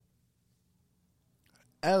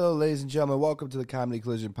Hello, ladies and gentlemen. Welcome to the Comedy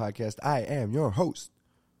Collision Podcast. I am your host,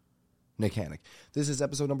 Nick Hannick. This is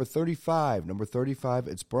episode number 35. Number 35.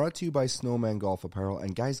 It's brought to you by Snowman Golf Apparel.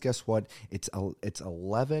 And guys, guess what? It's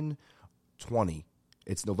 11/20.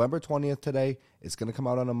 It's November 20th today. It's going to come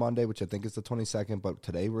out on a Monday, which I think is the 22nd. But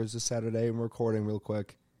today is a Saturday, and we're recording real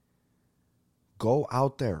quick. Go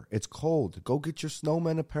out there. It's cold. Go get your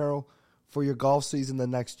Snowman apparel for your golf season the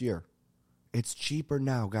next year. It's cheaper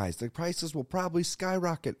now, guys. The prices will probably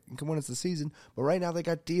skyrocket when it's the season, but right now they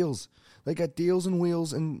got deals. They got deals and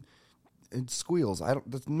wheels and squeals.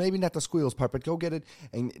 Maybe not the squeals part, but go get it.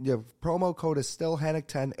 And the promo code is still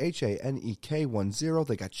Hannick10, HANEK10.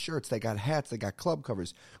 They got shirts, they got hats, they got club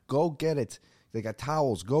covers. Go get it. They got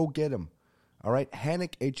towels. Go get them. All right,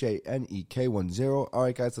 Hannick, HANEK10. All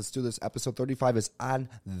right, guys, let's do this. Episode 35 is on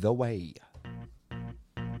the way.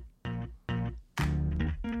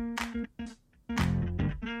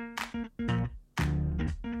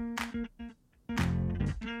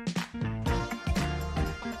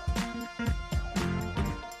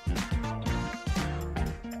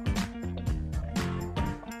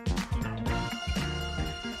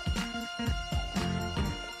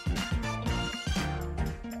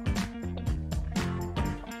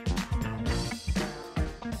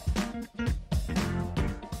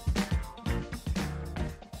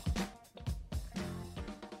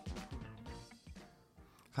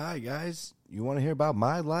 Hi, guys. You want to hear about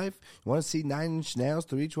my life? You want to see 9-inch nails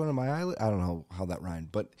through each one of my eyelids? I don't know how that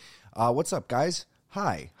rhymed, but what's up, guys?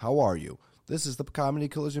 Hi, how are you? This is the Comedy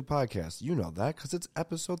Collision Podcast. You know that because it's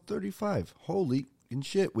episode 35. Holy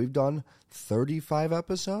shit, we've done 35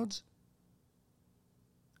 episodes?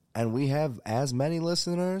 And we have as many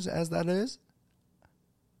listeners as that is?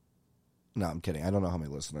 No, I'm kidding. I don't know how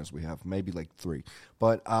many listeners we have. Maybe like 3.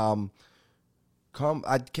 But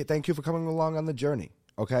thank you for coming along on the journey.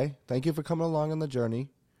 Okay? Thank you for coming along on the journey.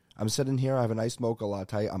 I'm sitting here. I have a nice mocha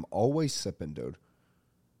latte. I'm always sipping, dude.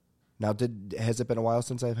 Now, has it been a while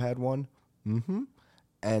since I've had one? Mm-hmm.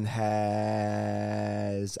 And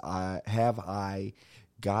have I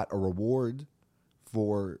got a reward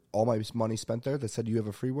for all my money spent there that said you have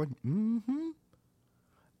a free one? Mm-hmm.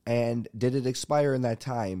 And did it expire in that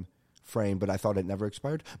time frame, but I thought it never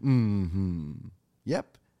expired? Mm-hmm.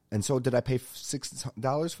 Yep. And so did I pay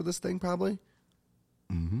 $6 for this thing probably?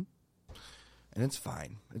 Mm-hmm. And it's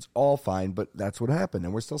fine. It's all fine, but that's what happened.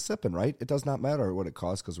 And we're still sipping, right? It does not matter what it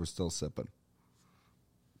costs because we're still sipping.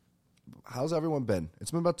 How's everyone been?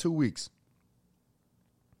 It's been about 2 weeks.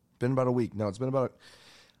 Been about a week. No, it's been about...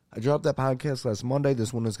 I dropped that podcast last Monday.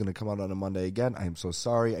 This one is going to come out on a Monday again. I am so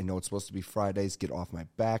sorry. I know it's supposed to be Fridays. Get off my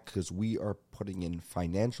back because we are putting in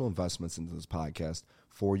financial investments into this podcast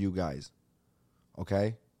for you guys.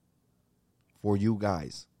 Okay? For you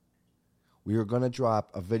guys. We are going to drop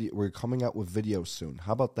a video. We're coming out with videos soon.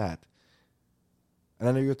 How about that? And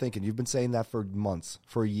I know you're thinking, you've been saying that for months,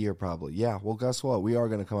 for a year probably. Yeah, well, guess what? We are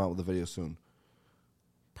going to come out with a video soon.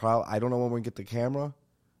 I don't know when we're going to get the camera.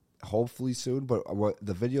 Hopefully soon. But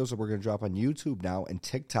the videos that we're going to drop on YouTube now and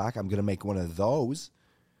TikTok, I'm going to make one of those.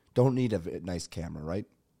 Don't need a nice camera, right?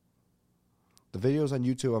 The videos on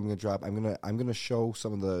YouTube I'm going to drop. I'm going to show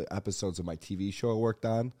some of the episodes of my TV show I worked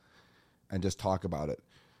on and just talk about it.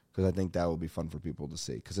 Because I think that will be fun for people to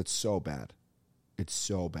see. Because it's so bad. It's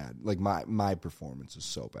so bad. Like, my performance is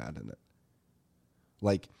so bad in it.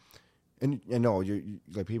 Like, and you know,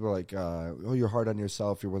 like, people are like, oh, you're hard on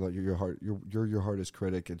yourself. You're your hardest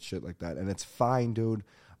critic and shit like that. And it's fine, dude.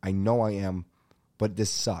 I know I am. But this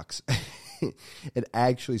sucks. It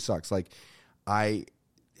actually sucks. Like, I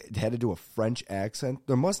had to do a French accent.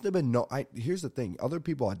 There must have been here's the thing. Other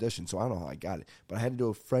people auditioned, so I don't know how I got it. But I had to do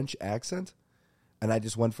a French accent. And I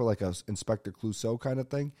just went for like a Inspector Clouseau kind of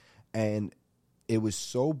thing. And it was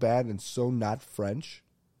so bad and so not French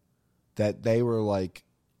that they were like,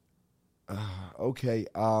 okay,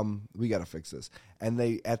 we got to fix this. And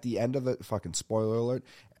they, at the end of it, fucking spoiler alert,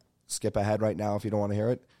 skip ahead right now if you don't want to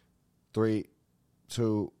hear it. 3,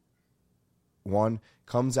 2, 1,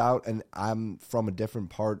 comes out and I'm from a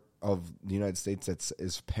different part of the United States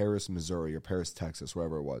is Paris, Missouri, or Paris, Texas,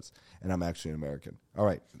 wherever it was. And I'm actually an American. All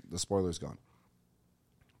right, the spoiler's gone.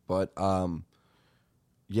 But,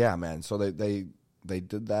 yeah, man, so they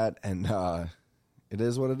did that, and it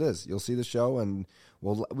is what it is. You'll see the show, and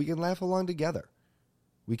we can laugh along together.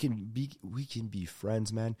 We can be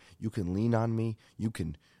friends, man. You can lean on me. You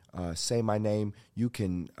can say my name. You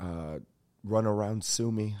can run around,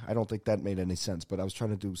 sue me. I don't think that made any sense, but I was trying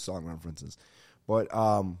to do song references. But,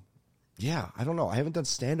 yeah, I don't know. I haven't done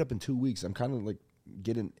stand-up in 2 weeks. I'm kind of, like,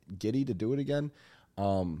 getting giddy to do it again.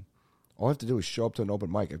 All I have to do is show up to an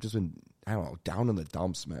open mic. I've just been, I don't know, down in the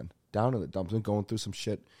dumps, man. down in the dumps and going through some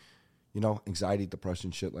shit, anxiety,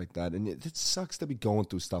 depression, shit like that. And it sucks to be going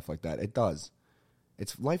through stuff like that. It does.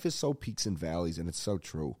 Life is so peaks and valleys, and it's so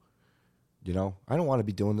true. I don't want to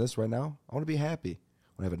be doing this right now. I want to be happy. I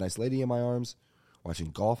want to have a nice lady in my arms,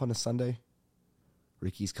 watching golf on a Sunday.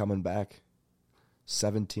 Ricky's coming back.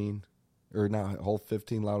 17, or now hole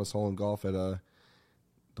 15, loudest hole in golf at the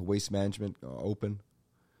Waste Management Open.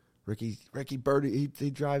 Ricky birdie, he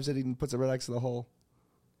drives it, he puts it right next to the hole,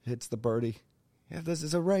 hits the birdie. Yeah, this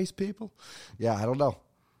is a race, people. Yeah, I don't know.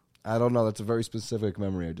 That's a very specific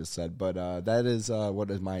memory I just said, but that is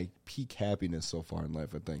what is my peak happiness so far in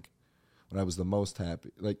life, I think. When I was the most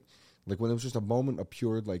happy. Like when it was just a moment of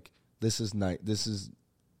pure, this is night, this is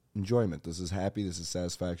enjoyment, this is happy, this is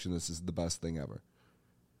satisfaction, this is the best thing ever.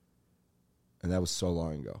 And that was so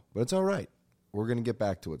long ago. But it's all right. We're going to get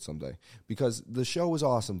back to it someday. Because the show was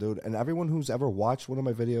awesome, dude. And everyone who's ever watched one of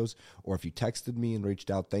my videos, or if you texted me and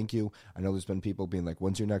reached out, thank you. I know there's been people being like,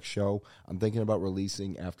 when's your next show? I'm thinking about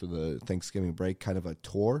releasing after the Thanksgiving break kind of a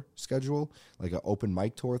tour schedule, like an open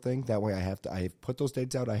mic tour thing. That way I have put those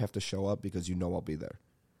dates out. I have to show up because I'll be there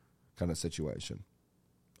kind of situation.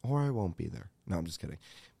 Or I won't be there. No, I'm just kidding.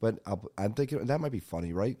 But I'm thinking that might be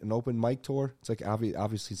funny, right? An open mic tour. It's like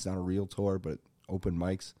obviously it's not a real tour, but open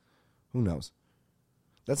mics. Who knows?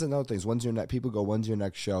 That's another thing. Is people go, when's your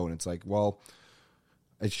next show? And it's like, well,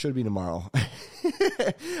 it should be tomorrow.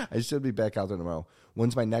 I should be back out there tomorrow.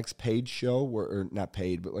 When's my next paid show? Or not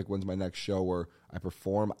paid, but when's my next show where I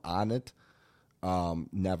perform on it?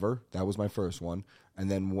 Never. That was my first one. And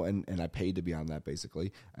then and I paid to be on that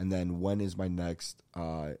basically. And then when is my next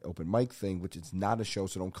open mic thing, which is not a show,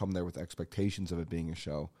 so don't come there with expectations of it being a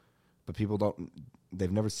show. But people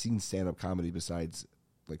they've never seen stand-up comedy besides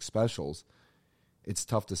specials. It's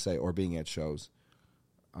tough to say, or being at shows.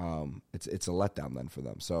 It's a letdown then for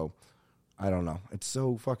them. So I don't know. It's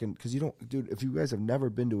so fucking, because dude, if you guys have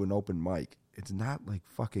never been to an open mic, it's not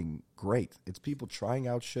fucking great. It's people trying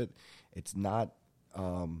out shit. It's not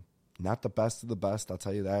the best of the best, I'll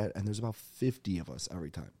tell you that. And there's about 50 of us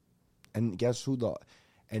every time. And guess who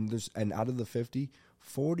and out of the 50,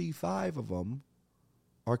 45 of them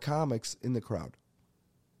are comics in the crowd.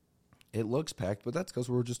 It looks packed, but that's because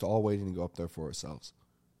we're just all waiting to go up there for ourselves.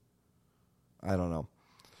 I don't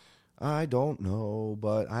know,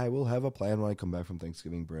 but I will have a plan when I come back from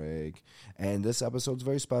Thanksgiving break. And this episode's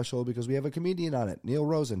very special because we have a comedian on it, Neal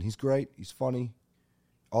Rosen. He's great. He's funny.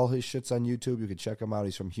 All his shit's on YouTube. You can check him out.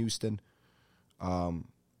 He's from Houston.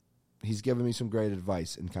 He's given me some great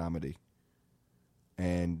advice in comedy.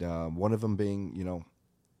 And one of them being,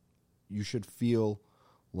 you should feel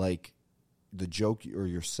like the joke or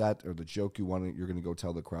your set or the joke you're going to go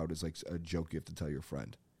tell the crowd is like a joke you have to tell your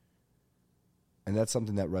friend. And that's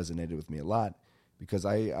something that resonated with me a lot because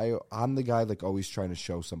I'm the guy always trying to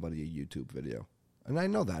show somebody a YouTube video. And I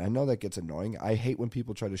know that gets annoying. I hate when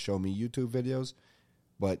people try to show me YouTube videos,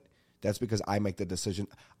 but that's because I make the decision.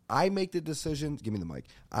 Give me the mic.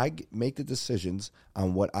 I make the decisions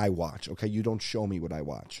on what I watch. Okay. You don't show me what I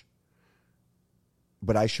watch,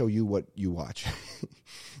 but I show you what you watch.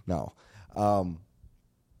 No.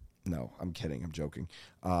 No, I'm kidding. I'm joking.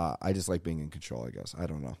 I just like being in control, I guess. I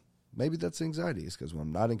don't know. Maybe that's anxiety. It's because when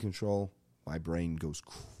I'm not in control, my brain goes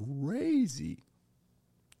crazy.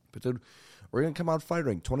 But dude, we're going to come out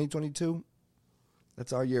fighting. 2022,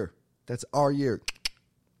 that's our year. That's our year.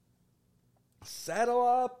 Saddle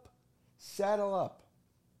up. Saddle up.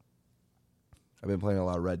 I've been playing a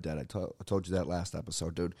lot of Red Dead. I told you that last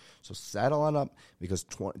episode, dude. So saddle on up because,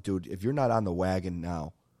 dude, if you're not on the wagon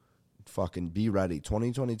now, fucking be ready.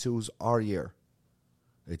 2022 is our year.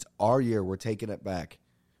 It's our year. We're taking it back.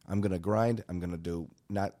 I'm going to grind. I'm going to do,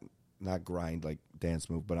 not grind like dance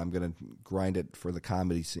move, but I'm going to grind it for the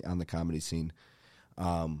comedy on the comedy scene.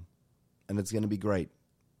 And it's going to be great.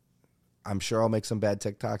 I'm sure I'll make some bad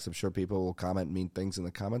TikToks. I'm sure people will comment mean things in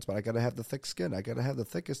the comments, but I got to have the thick skin. I got to have the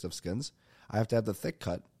thickest of skins. I have to have the thick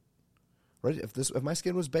cut. Right? If my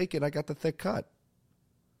skin was bacon, I got the thick cut.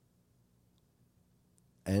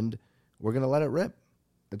 And we're going to let it rip.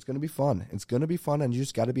 It's going to be fun. It's going to be fun, and you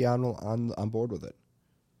just got to be on board with it.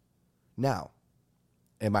 Now,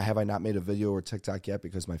 have I not made a video or TikTok yet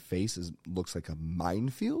because my face looks like a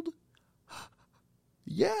minefield?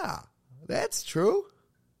 Yeah, that's true.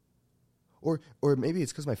 Or maybe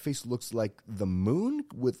it's because my face looks like the moon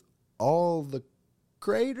with all the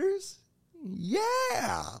craters?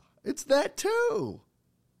 Yeah, it's that too.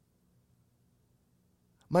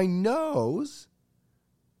 My nose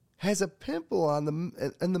has a pimple in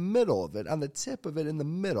the middle of it, on the tip of it in the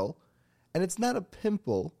middle, and it's not a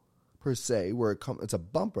pimple per se where it's a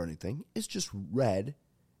bump or anything. It's just red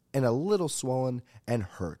and a little swollen and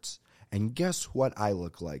hurts. And guess what I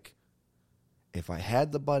look like? If I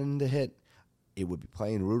had the button to hit, it would be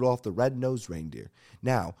playing Rudolph the Red-Nosed Reindeer.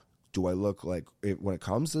 Now, do I look like, when it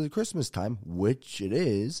comes to the Christmas time, which it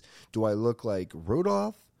is, do I look like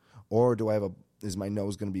Rudolph? Or is my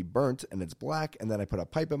nose going to be burnt and it's black, and then I put a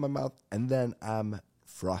pipe in my mouth, and then I'm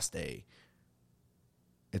Frosty?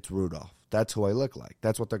 It's Rudolph. That's who I look like.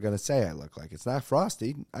 That's what they're going to say I look like. It's not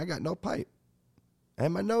Frosty. I got no pipe.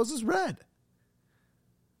 And my nose is red.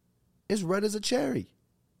 It's red as a cherry.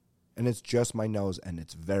 And it's just my nose, and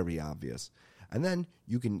it's very obvious. And then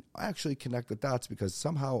you can actually connect the dots, because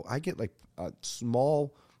somehow I get like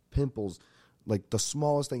small pimples, like the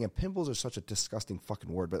smallest thing. And pimples are such a disgusting fucking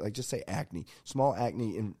word, but like just say acne. Small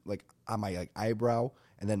acne in like on my like eyebrow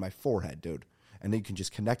and then my forehead, dude. And then you can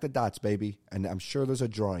just connect the dots, baby. And I'm sure there's a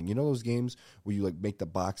drawing. You know those games where you like make the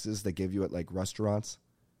boxes they give you at like restaurants?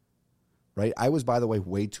 Right? I was, by the way,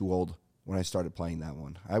 way too old when I started playing that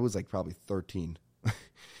one. I was like probably 13.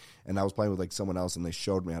 And I was playing with like someone else, and they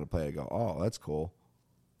showed me how to play. I go, oh, that's cool.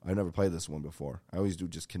 I've never played this one before. I always do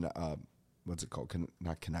just what's it called?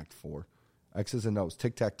 Not Connect Four. X's and O's.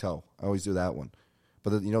 Tic-tac-toe. I always do that one.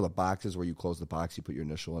 But you know the boxes where you close the box, you put your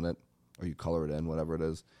initial in it, or you color it in, whatever it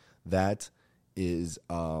is. That is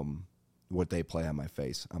what they play on my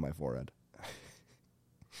face, on my forehead.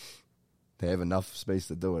 They have enough space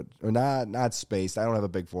to do it. Or not space. I don't have a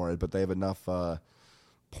big forehead, but they have enough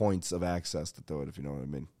points of access to do it, if you know what I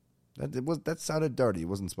mean. That sounded dirty. It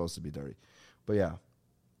wasn't supposed to be dirty. But yeah.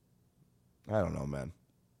 I don't know, man.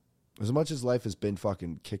 As much as life has been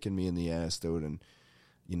fucking kicking me in the ass, dude, and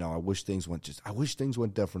you know, I wish things went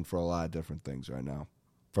different for a lot of different things right now.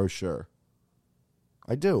 For sure.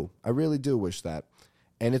 I do. I really do wish that.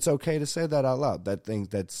 And it's okay to say that out loud.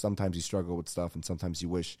 That sometimes you struggle with stuff, and sometimes you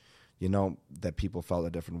wish, you know, that people felt a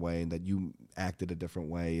different way and that you acted a different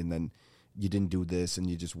way, and then you didn't do this, and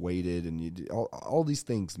you just waited, and you did all these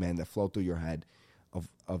things, man, that flow through your head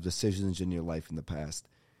of decisions in your life in the past.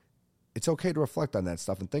 It's okay to reflect on that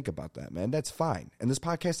stuff and think about that, man. That's fine. And this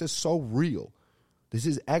podcast is so real. This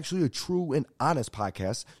is actually a true and honest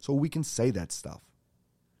podcast, so we can say that stuff.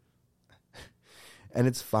 And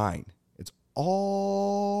it's fine. It's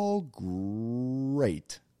all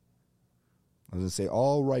great. I was going to say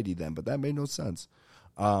all righty then, but that made no sense.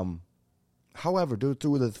 However,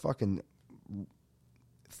 through the fucking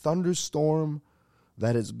thunderstorm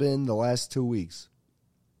that has been the last 2 weeks.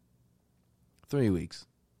 3 weeks.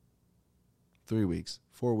 3 weeks.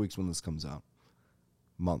 4 weeks when this comes out.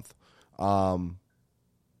 Month.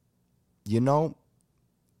 You know,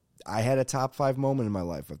 I had a top 5 moment in my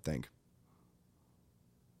life, I think.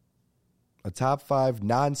 A top 5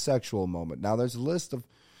 non-sexual moment. Now, there's a list of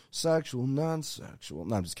sexual, non-sexual.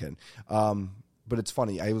 No, I'm just kidding. But it's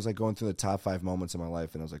funny. I was like going through the top 5 moments in my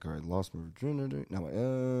life, and I was like, all right, lost my virginity.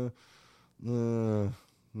 Now,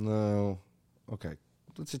 no. Okay.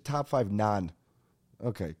 What's your top 5 non?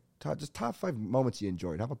 Okay. Just top 5 moments you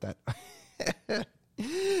enjoyed. How about that?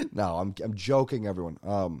 No, I'm joking, everyone.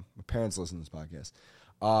 My parents listen to this podcast.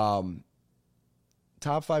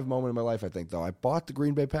 Top 5 moment in my life, I think, though. I bought the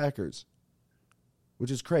Green Bay Packers,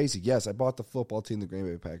 which is crazy. Yes, I bought the football team, the Green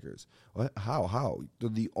Bay Packers. What? How? They're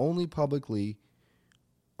the only publicly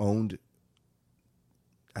owned,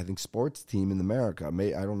 I think, sports team in America.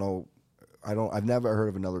 I don't know. I've never heard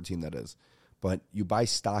of another team that is. But you buy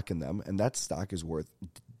stock in them, and that stock is worth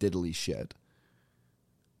diddly shit.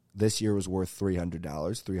 This year was worth $300,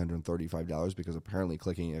 $335, because apparently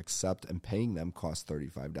clicking accept and paying them costs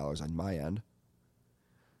 $35 on my end.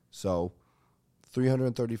 So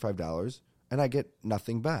 $335, and I get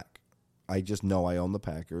nothing back. I just know I own the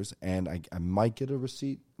Packers, and I might get a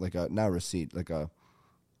receipt, not a receipt, like a,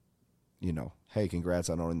 you know, hey, congrats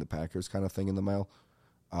on owning the Packers kind of thing in the mail.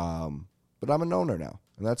 But I'm an owner now,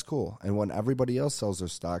 and that's cool. And when everybody else sells their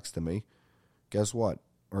stocks to me, guess what?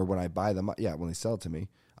 Or when I buy them, when they sell it to me,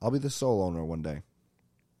 I'll be the sole owner one day.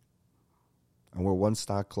 And we're one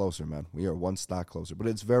stock closer, man. We are one stock closer. But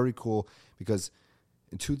it's very cool because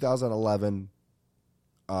in 2011,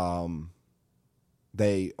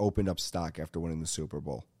 they opened up stock after winning the Super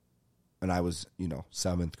Bowl. And I was,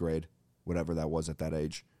 7th grade, whatever that was at that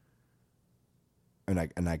age. And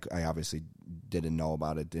I obviously didn't know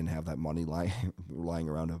about it, didn't have that money lying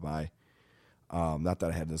around to buy. Not that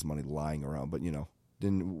I had this money lying around, but,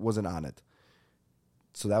 wasn't on it.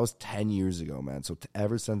 So that was 10 years ago, man. So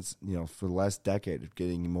ever since, for the last decade of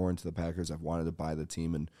getting more into the Packers, I've wanted to buy the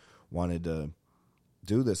team and wanted to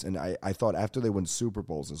do this. And I thought after they win Super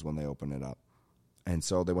Bowls is when they open it up. And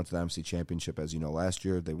so they went to the NFC Championship. As you know, last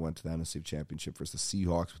year they went to the NFC Championship versus the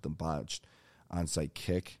Seahawks with the botched onside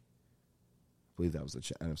kick. I believe that was the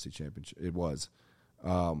NFC Championship. It was.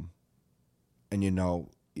 And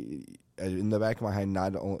in the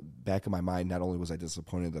back of my mind, not only was I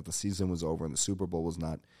disappointed that the season was over and the Super Bowl was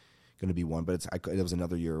not going to be won, but it was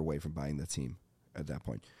another year away from buying the team at that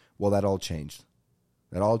point. Well, that all changed.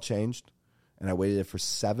 And I waited for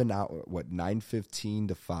 7 hours. 9:15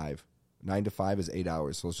 to 5. 9 to 5 is 8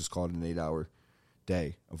 hours, so let's just call it an 8-hour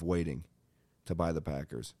day of waiting to buy the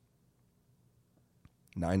Packers.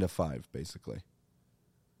 9 to 5, basically.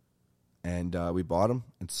 And we bought them.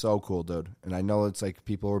 It's so cool, dude. And I know it's like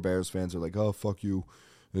people who are Bears fans are like, oh, fuck you.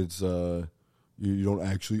 It's you don't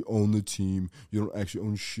actually own the team. You don't actually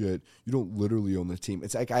own shit. You don't literally own the team.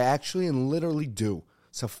 It's like I actually and literally do.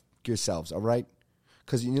 So fuck yourselves, all right?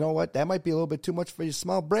 Because you know what? That might be a little bit too much for your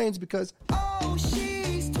small brains because, oh,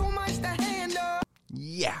 she's too much to handle.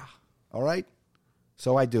 Yeah. All right?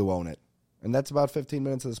 So I do own it. And that's about 15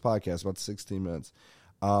 minutes of this podcast, about 16 minutes.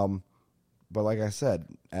 But like I said,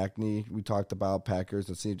 acne, we talked about Packers.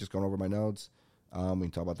 Let's see, just going over my notes. We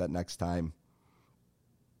can talk about that next time.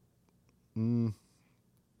 We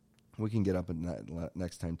can get up in that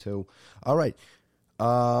next time, too. All right.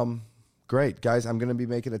 Great. Guys, I'm going to be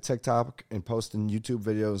making a TikTok and posting YouTube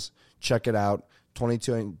videos. Check it out.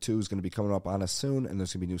 2022 is going to be coming up on us soon, and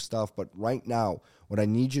there's going to be new stuff. But right now, what I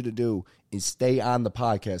need you to do is stay on the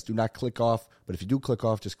podcast. Do not click off. But if you do click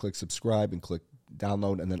off, just click subscribe and click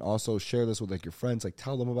download, and then also share this with like your friends, like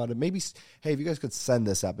tell them about it. Maybe, hey, if you guys could send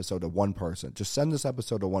this episode to one person, just send this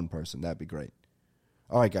episode to one person. That'd be great.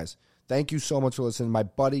 All right, guys. Thank you so much for listening. My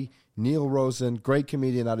buddy, Neal Rosen, great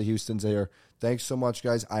comedian out of Houston's here. Thanks so much,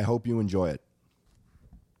 guys. I hope you enjoy it.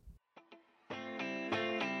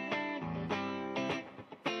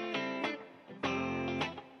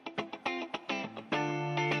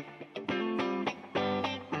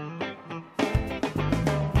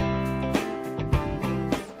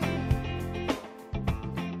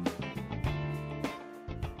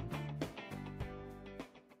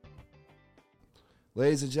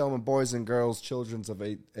 Ladies and gentlemen, boys and girls, children of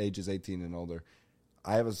ages 18 and older,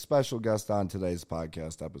 I have a special guest on today's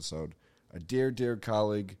podcast episode. A dear, dear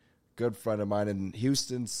colleague, good friend of mine, and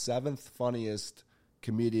Houston's 7th funniest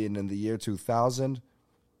comedian in the year 2000.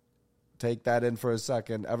 Take that in for a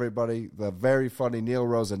second. Everybody, the very funny Neal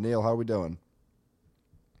Rosen. Neal, how are we doing?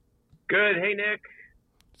 Good. Hey, Nick.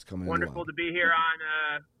 It's coming Wonderful to be here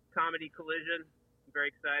on Comedy Collision. I'm very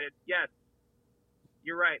excited. Yes,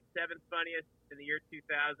 you're right. 7th funniest in the year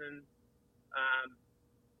 2000.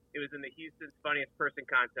 It was in the Houston's Funniest Person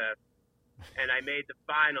contest, and I made the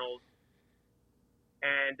finals.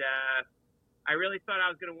 And I really thought I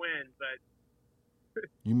was going to win, but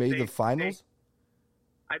you made the finals.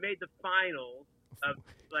 I made the finals of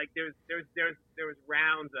like there was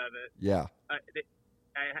rounds of it. Yeah.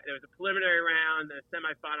 There was a preliminary round, a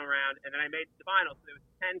semifinal round, and then I made the finals. So there was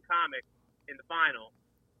 10 comics in the final,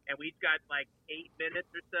 and we each got like 8 minutes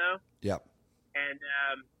or so. Yep. And,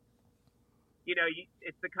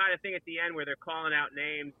 it's the kind of thing at the end where they're calling out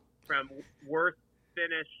names from worst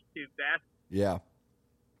finish to best. Yeah.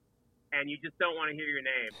 And you just don't want to hear your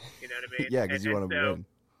name. You know what I mean? Yeah, because you want to win.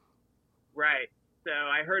 Right. So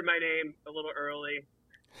I heard my name a little early.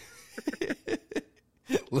 And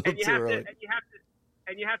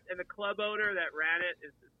the club owner that ran it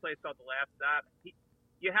is this place called the Laugh Stop.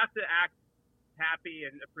 You have to act happy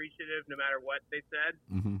and appreciative no matter what they said.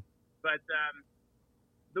 Mm-hmm. But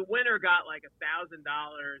the winner got like $1,000, and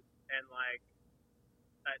like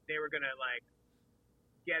they were gonna like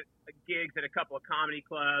get gigs at a couple of comedy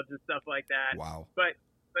clubs and stuff like that. Wow. But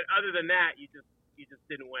other than that, you just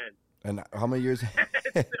didn't win. And how many years?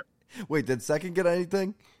 Wait, did second get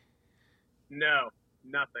anything? No,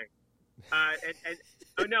 nothing.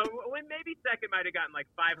 Maybe second might have gotten like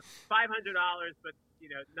 $500, but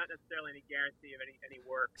not necessarily any guarantee of any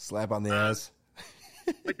work. Slap on the ass.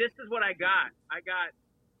 But this is what I got.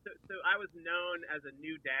 So I was known as a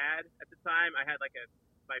new dad at the time. I had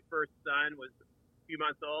my first son was a few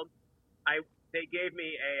months old. They gave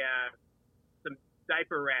me some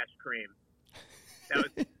diaper rash cream.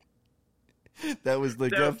 That was the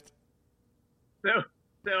gift.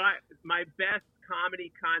 My best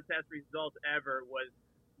comedy contest result ever was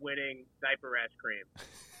winning diaper rash cream.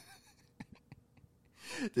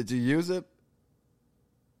 Did you use it?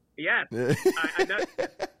 Yes.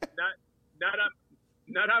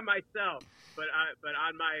 Not on myself, but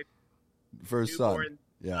on my first newborn son.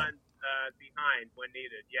 Yeah. Son behind when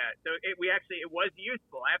needed. Yeah. So it was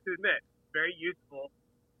useful. I have to admit, very useful,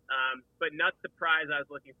 but not the prize I was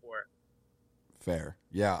looking for. Fair.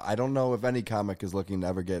 Yeah, I don't know if any comic is looking to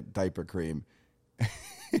ever get diaper cream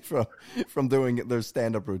from doing their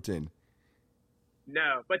stand-up routine.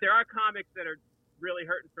 No, but there are comics that are really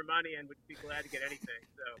hurting for money and would be glad to get anything.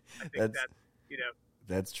 So I think You know.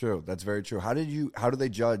 That's true. That's very true. How do they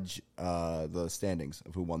judge the standings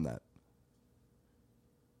of who won that?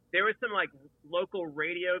 There was some like local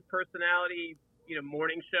radio personality,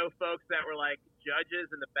 morning show folks that were like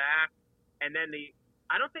judges in the back, and then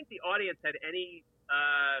I don't think the audience had any.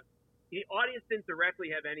 The audience didn't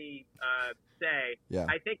directly have any say. Yeah.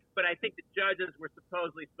 I think the judges were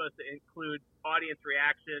supposedly supposed to include audience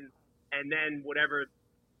reaction, and then whatever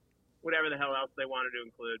the hell else they wanted to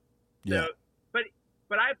include. Yeah. So,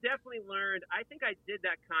 but I've definitely learned. I think I did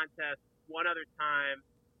that contest one other time,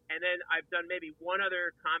 and then I've done maybe one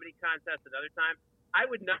other comedy contest another time. I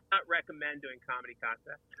would not recommend doing comedy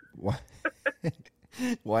contests. Why?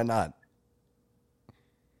 Why not?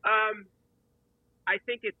 I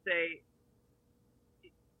think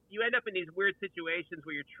you end up in these weird situations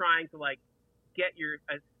where you're trying to like get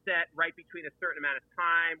a set right between a certain amount of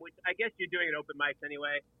time, which I guess you're doing at open mics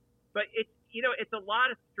anyway. But it's a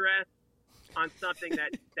lot of stress on something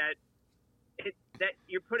that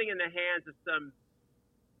you're putting in the hands of some,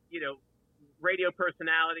 radio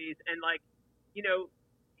personalities, and like,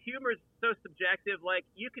 humor is so subjective. Like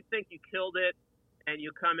you could think you killed it, and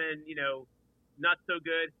you come in, not so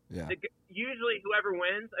good. Yeah. Usually, whoever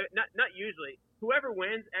wins, not usually, whoever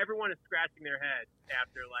wins, everyone is scratching their head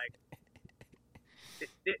after. Like,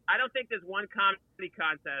 I don't think there's one comedy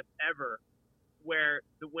contest ever where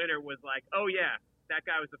the winner was like, "Oh yeah, that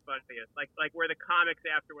guy was the funniest." Like where the comics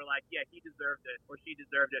after were like, "Yeah, he deserved it," or "She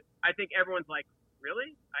deserved it." I think everyone's like,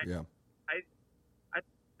 "Really?" Yeah.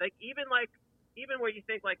 Even where you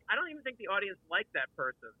think like, I don't even think the audience liked that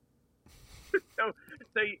person.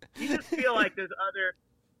 so you just feel like there's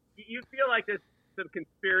some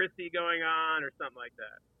conspiracy going on or something like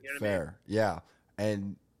that. You know what Fair. I mean? Yeah.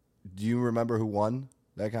 And do you remember who won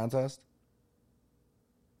that contest?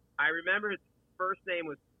 I remember his first name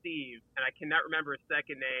was Steve, and I cannot remember his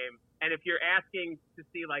second name. And if you're asking to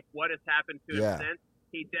see like what has happened to him since,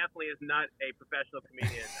 he definitely is not a professional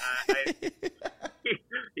comedian.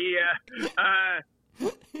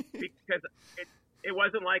 Because it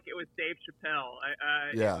wasn't like it was Dave Chappelle.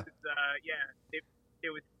 It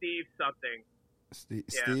was Steve something.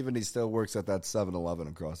 Steve, and he still works at that 7-Eleven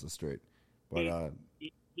across the street. But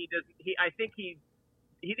he does. I think he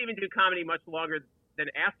didn't even do comedy much longer than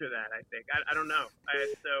after that. I think I don't know.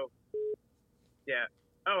 Yeah.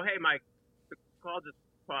 Oh, hey, Mike. The call just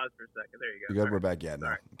paused for a second. There you go. You good? We're back. Yeah,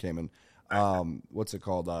 no, came in. What's it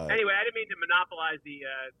called? Anyway, I didn't mean to monopolize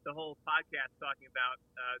the whole podcast talking about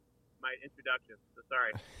my introduction. So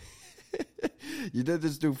sorry. You did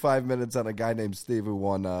just do 5 minutes on a guy named Steve who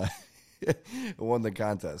won won the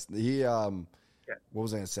contest. He what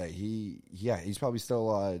was I gonna say? He's probably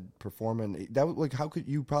still performing. That was like, how could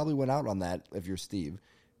you probably went out on that if you're Steve,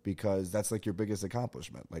 because that's like your biggest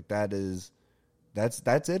accomplishment. Like that's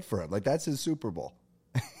it for him. Like that's his Super Bowl.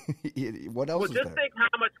 What else? Well, just think how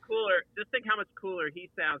much cooler he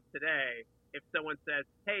sounds today if someone says,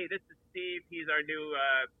 "Hey, this is Steve. He's our new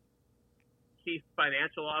chief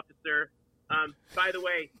financial officer. By the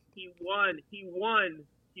way, he won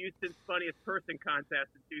Houston's Funniest Person contest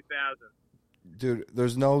in 2000." Dude,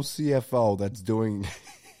 there's no CFO that's doing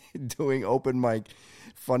open mic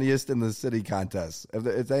funniest in the city contest.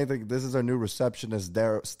 If anything, this is our new receptionist,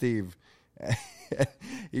 Steve.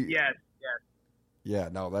 Yes. Yeah,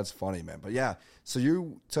 no, that's funny, man. But yeah, so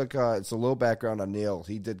you took it's a little background on Neal.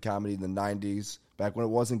 He did comedy in the 90s, back when it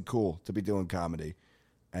wasn't cool to be doing comedy.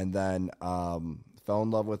 And then fell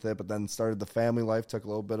in love with it, but then started the family life, took a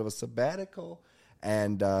little bit of a sabbatical,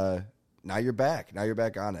 and now you're back. Now you're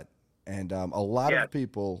back on it. And a lot of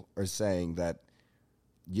people are saying that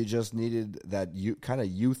you just needed that kind of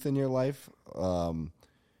youth in your life, kind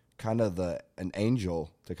of an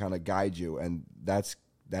angel to kind of guide you, and that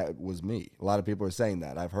was me. A lot of people are saying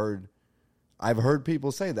that. I've heard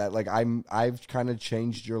people say that. Like I've kind of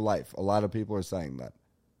changed your life. A lot of people are saying that.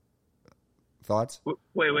 Thoughts? Wait.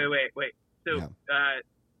 So,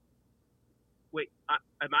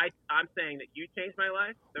 I'm saying that you changed my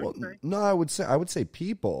life? Well, no, I would say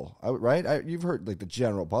people. Right? You've heard like the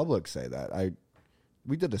general public say that.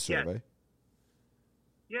 We did a survey.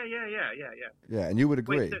 Yeah. Yeah, and you would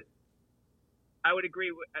agree. Wait, so I would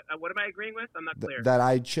agree. What am I agreeing with? I'm not clear.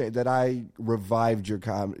 That I revived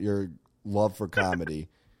your love for comedy,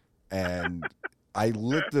 and I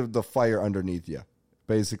lit the fire underneath you,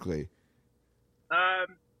 basically.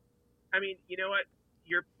 I mean, you know what?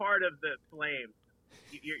 You're part of the flames.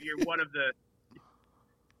 You're one of the.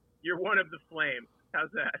 You're one of the flames.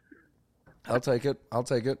 How's that? I'll take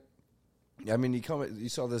it. I mean, you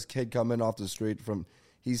saw this kid come in off the street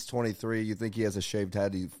he's 23. You think he has a shaved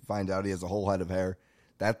head. You find out he has a whole head of hair.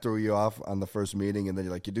 that threw you off on the first meeting, and then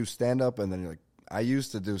you're like, you do stand up, and then you're like, I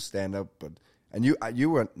used to do stand up, and you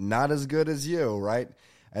were not as good as you, right?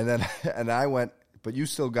 And then and I went, but you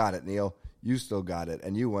still got it, Neal. You still got it,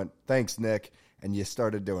 and you went, thanks, Nick, and you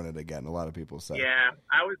started doing it again. A lot of people say, yeah,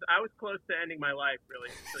 I was close to ending my life really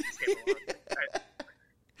until you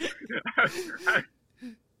came along.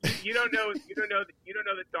 You don't know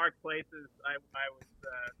the dark places I was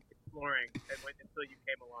exploring until you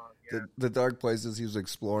came along. Yeah. The dark places he was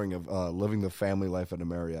exploring of living the family life at a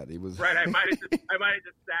Marriott. He was right. I might have just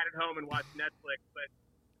sat at home and watched Netflix, but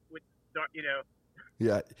with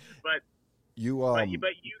yeah. But you but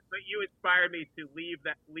you inspired me to leave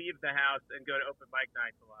the house and go to open mic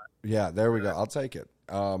nights a lot. Yeah, there we go. I'll take it.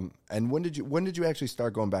 And when did you actually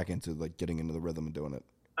start going back into like getting into the rhythm and doing it?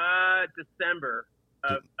 December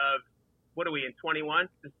of what are we in 21?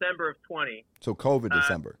 December of 20. So COVID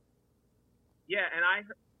December. Yeah, and I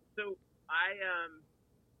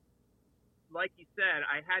like you said,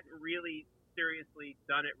 I hadn't really seriously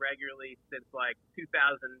done it regularly since like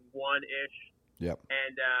 2001-ish. Yep.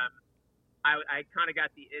 And I kind of got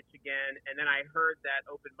the itch again, and then I heard that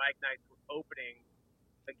open mic nights were opening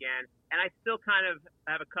again, and I still kind of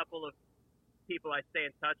have a couple of people I stay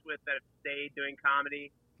in touch with that have stayed doing comedy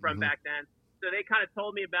from back then. So they kind of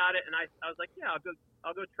told me about it, and I was like, yeah,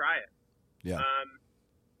 I'll go try it. Yeah.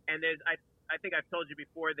 And I think I've told you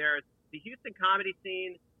before, there's the Houston comedy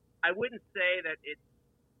scene. I wouldn't say that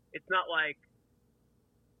it's not like,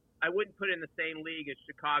 I wouldn't put it in the same league as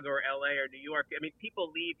Chicago or LA or New York. I mean,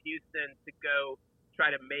 people leave Houston to go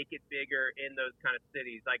try to make it bigger in those kind of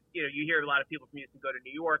cities. Like, you hear a lot of people from Houston go to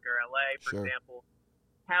New York or LA, for example.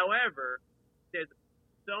 However, there's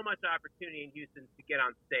so much opportunity in Houston to get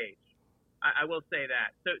on stage. I will say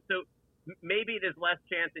that. So maybe there's less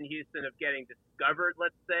chance in Houston of getting discovered,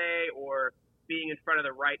 let's say, or being in front of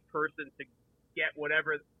the right person to get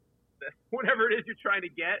whatever it is you're trying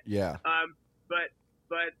to get. Yeah. But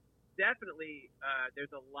definitely there's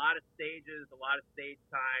a lot of stages, a lot of stage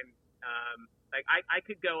time. Like I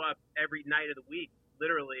could go up every night of the week,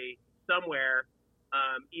 literally somewhere.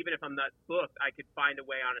 Even if I'm not booked, I could find a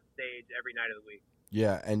way on a stage every night of the week.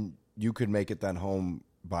 Yeah, and you could make it then home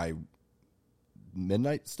by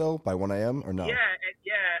midnight still, by 1 a.m. or no? Yeah.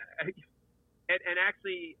 And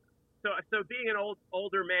actually, so being an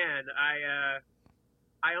older man,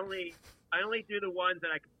 I only do the ones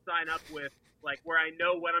that I can sign up with, like where I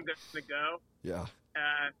know when I'm going to go. Yeah.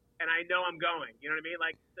 And I know I'm going. You know what I mean?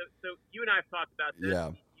 Like, so you and I have talked about this.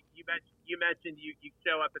 Yeah. You mentioned you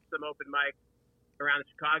show up at some open mic around the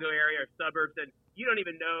Chicago area or suburbs, and you don't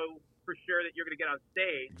even know for sure that you're going to get on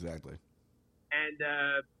stage. Exactly. And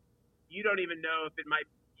you don't even know if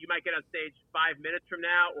you might get on stage 5 minutes from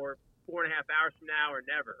now or 4.5 hours from now or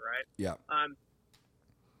never, right? Yeah.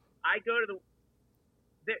 I go to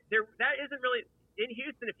that isn't really in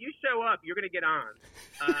Houston. If you show up, you're going to get on.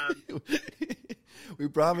 We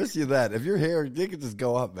promise you that. If you're here, you can just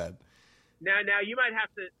go up, man. Now you might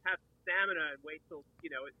have to have stamina and wait till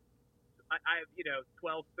I have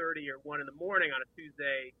 12:30 or 1 in the morning on a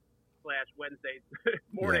Tuesday/Wednesday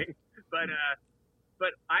morning, yeah.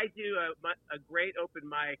 But I do a great open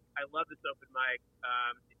mic. I love this open mic.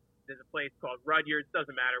 There's a place called Rudyard's.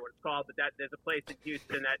 Doesn't matter what it's called, but there's a place in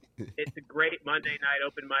Houston that it's a great Monday night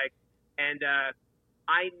open mic. And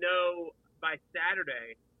I know by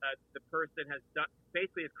Saturday the person has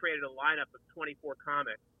basically created a lineup of 24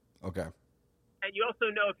 comics. Okay. And you also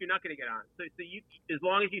know if you're not going to get on. So you, as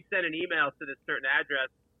long as you send an email to this certain address,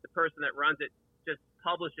 the person that runs it just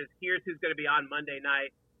publishes, here's who's going to be on Monday night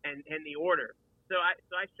and the order. So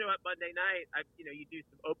I show up Monday night. You do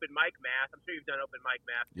some open mic math. I'm sure you've done open mic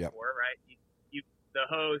math before, right? You the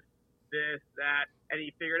host, this, that, and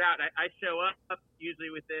you figure it out. I show up usually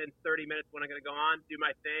within 30 minutes when I'm going to go on, do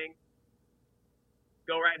my thing,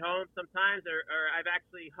 go right home sometimes, or I've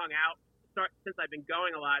actually hung out. Since I've been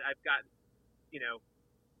going a lot, I've gotten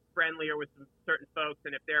friendlier with some certain folks,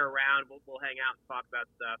 and if they're around, we'll hang out and talk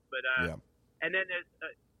about stuff. But and then there's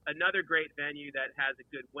another great venue that has a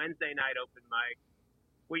good Wednesday night open mic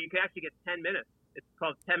where you can actually get 10 minutes. It's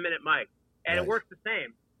called 10-minute mic, and It works the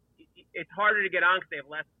same. It's harder to get on because they have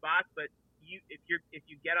less spots, but if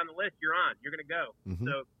you get on the list, you're on. You're going to go. Mm-hmm.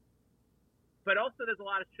 So, but also there's a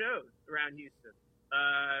lot of shows around Houston.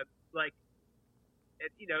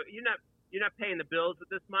 You're not paying the bills with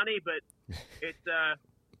this money, but it's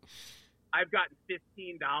I've gotten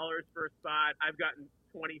 $15 for a spot. I've gotten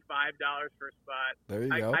 $25 for a spot. There you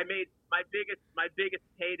go. I made my biggest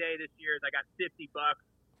payday this year is I got $50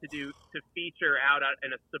 to feature out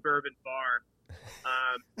in a suburban bar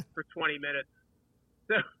for 20 minutes.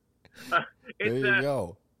 So there you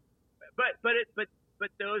go. But but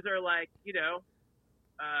those are like,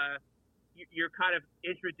 you're kind of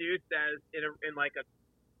introduced as in like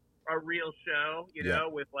a real show,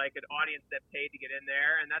 with like an audience that paid to get in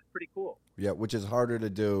there, and that's pretty cool. Yeah, which is harder to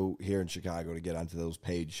do here in Chicago to get onto those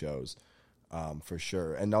paid shows, for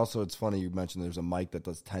sure. And also, it's funny you mentioned there's a mic that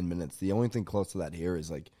does 10 minutes. The only thing close to that here is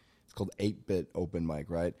like it's called 8-bit open mic,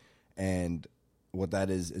 right? And what that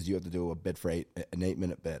is you have to do a bit for an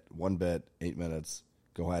 8-minute bit, 1 bit, 8 minutes.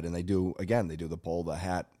 Go ahead, and they do the pull the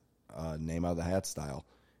hat, name out of the hat style.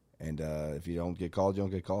 And if you don't get called, you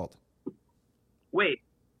don't get called. Wait,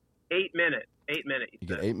 8 minutes. 8 minutes. You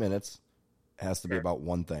get 8 minutes. It has to be about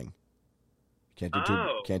one thing. Can't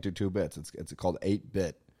do 2 bits. It's called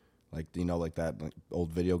 8-bit, like like that like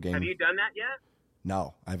old video game. Have you done that yet?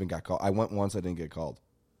 No, I haven't got called. I went once. I didn't get called.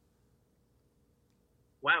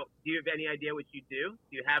 Wow. Do you have any idea what you do?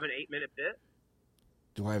 Do you have an 8-minute bit?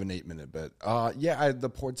 Do I have an 8-minute bit? Yeah. The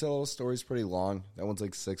Portillo story is pretty long. That one's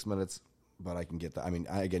like 6 minutes, but I can get that. I mean,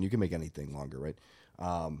 again, you can make anything longer, right?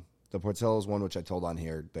 The Portillo's one, which I told on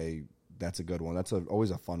here, that's a good one. That's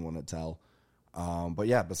always a fun one to tell. But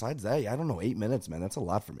yeah, besides that, I don't know, 8 minutes, man. That's a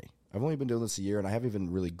lot for me. I've only been doing this a year, and I haven't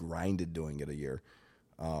even really grinded doing it a year.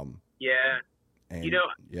 Yeah. And,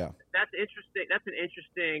 yeah. That's interesting. That's an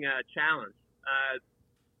interesting challenge.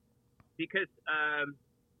 Because,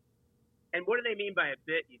 and what do they mean by a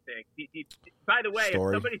bit, you think? By the way,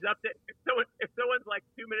 Story. If somebody's up there, if someone's like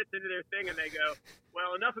 2 minutes into their thing and they go,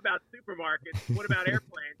 well, enough about supermarkets, what about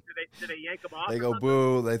airplanes? Do they yank them off? They go,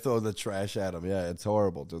 boo, they throw the trash at them. Yeah, it's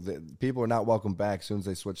horrible. Dude. People are not welcome back as soon as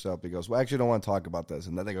they switch up. He goes, well, I actually don't want to talk about this.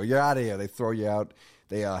 And then they go, you're out of here. They throw you out.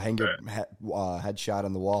 They hang your headshot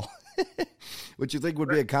on the wall, which you think would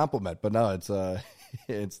be a compliment. But no,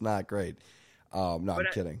 it's not great. No, I'm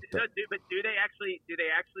kidding. But do they actually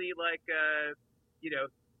like,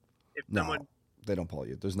 if someone... No, they don't pull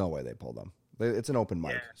you. There's no way they pull them. It's an open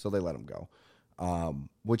mic, so they let them go.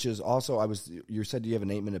 Which is also, you said you have an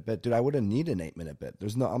 8-minute bit. Dude, I wouldn't need an 8-minute bit.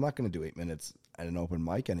 I'm not going to do 8 minutes at an open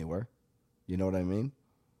mic anywhere. You know what I mean?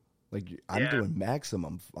 Like, I'm doing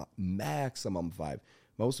maximum 5.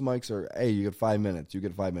 Most mics are, hey, you get 5 minutes.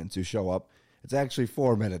 You show up. It's actually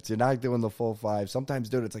 4 minutes. You're not doing the full 5. Sometimes,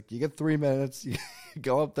 dude, it's like you get 3 minutes. You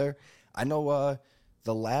go up there. I know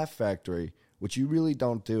the Laugh Factory, which you really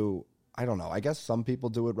don't do. I don't know. I guess some people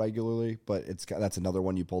do it regularly, but that's another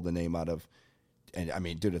one you pull the name out of. And, I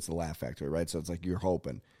mean, dude, it's the Laugh Factory, right? So it's like you're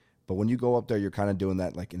hoping. But when you go up there, you're kind of doing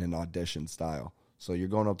that like in an audition style. So you're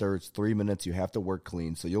going up there. It's 3 minutes. You have to work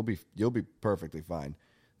clean. So you'll be perfectly fine.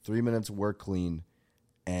 3 minutes, work clean.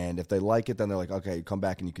 And if they like it, then they're like, okay, come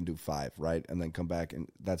back and you can do 5, right? And then come back, and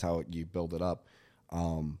that's how you build it up.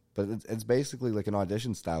 But it's basically like an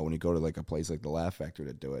audition style when you go to like a place like the Laugh Factory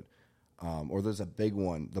to do it. Or there's a big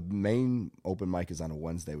one. The main open mic is on a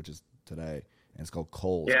Wednesday, which is today, and it's called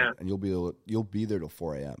Cole's. Yeah. And you'll be there till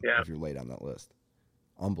 4 a.m. if you're late on that list.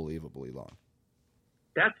 Unbelievably long.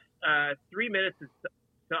 That's 3 minutes is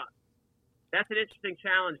tough. That's an interesting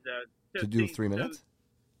challenge, though. To do 3 minutes?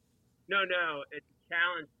 No, it's a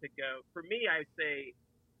challenge to go. For me, I would say,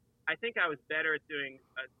 I think I was better at doing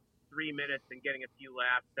 3 minutes and getting a few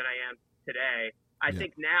laughs than I am today. I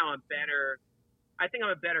think now I'm better. I think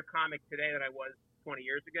I'm a better comic today than I was 20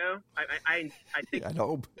 years ago. I think I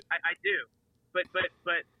hope I do, but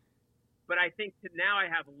I think now I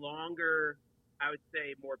have longer. I would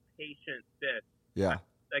say more patient bits. Yeah.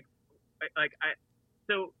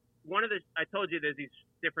 So one of the, I told you there's these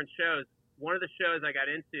different shows. One of the shows I got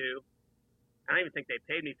into, I don't even think they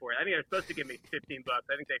paid me for it. I think they were supposed to give me $15. I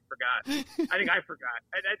think they forgot. I think I forgot.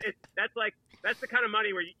 That's the kind of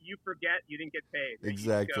money where you forget you didn't get paid.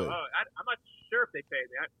 Exactly. You go, I'm not sure if they paid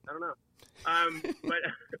me. I don't know. But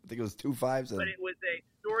I think it was 2 5s. But it was a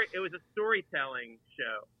story. It was a storytelling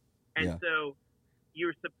show, and so you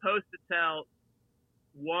were supposed to tell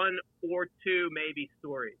 1 or 2 maybe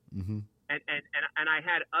stories. Mm-hmm. And I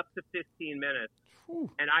had up to 15 minutes,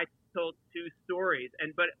 and I told 2 stories.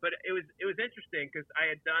 But it was interesting because I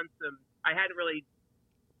had done some. I hadn't really.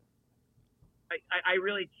 I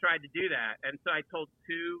really tried to do that, and so I told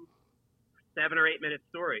 2 7 or 8 minute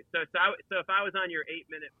stories. So if I was on your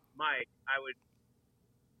 8-minute mic, I would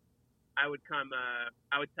come.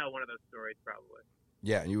 I would tell one of those stories probably.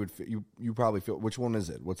 Yeah, you would. You probably feel. Which one is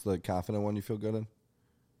it? What's the confident one you feel good in?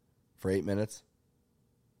 For 8 minutes.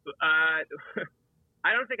 I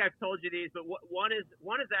don't think I've told you these, but one is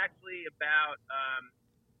actually about.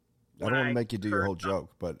 I don't want to make you do your whole joke,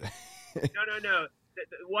 but. No.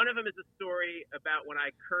 One of them is a story about when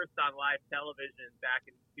I cursed on live television back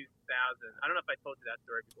in 2000. I don't know if I told you that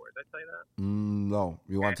story before. Did I tell you that? No.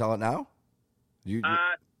 You want to tell it now?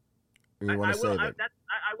 Or you want to save it?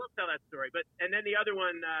 I will tell that story. And then the other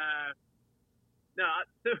one, no,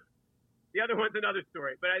 so the other one's another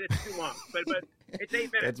story, but it's too long. But it's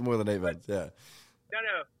 8 minutes. That's more than 8 minutes. Yeah.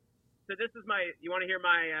 No. So this is you want to hear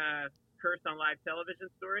my curse on live television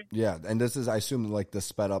story? Yeah, and this is, I assume, like the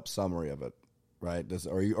sped up summary of it, right?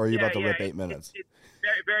 Or are you about to rip 8 minutes? It's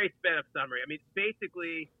very, very sped up summary. I mean,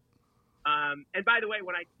 basically, and by the way,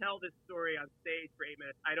 when I tell this story on stage for 8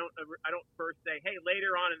 minutes, I don't first say, "Hey,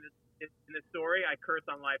 later on in this story, I curse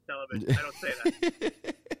on live television." I don't say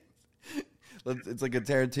that. It's like a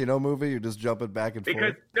Tarantino movie. You're just jumping back and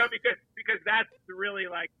forth. Because that's really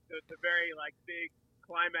like the very like big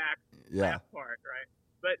climax last part, right?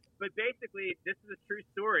 But basically, this is a true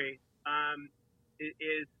story.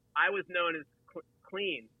 Is I was known as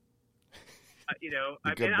clean. I'm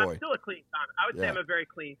still a clean comic. I would say I'm a very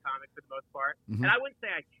clean comic for the most part, and I wouldn't say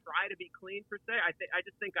I try to be clean per se. I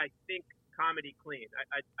just think I think comedy clean.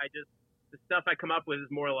 I just the stuff I come up with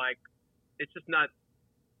is more like it's just not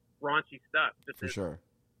raunchy stuff. For sure.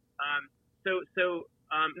 So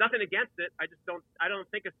nothing against it. I don't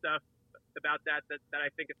think of stuff about that I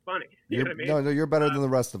think is funny. You know what I mean? No, you're better than the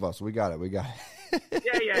rest of us. We got it. Yeah.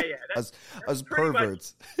 That's us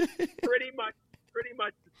perverts. Pretty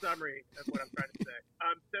much the summary of what I'm trying to say.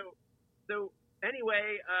 So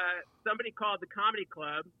anyway, somebody called the comedy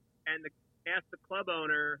club and asked the club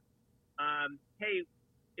owner, hey,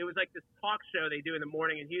 it was like this talk show they do in the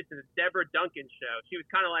morning in Houston, this Deborah Duncan show. She was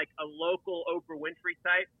kind of like a local Oprah Winfrey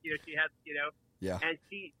type. She had, and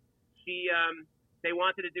they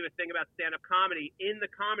wanted to do a thing about stand-up comedy in the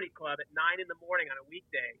comedy club at 9 a.m. on a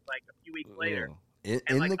weekday, like a few weeks later. In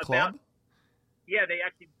the club? Yeah, they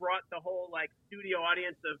actually brought the whole like studio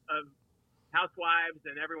audience of housewives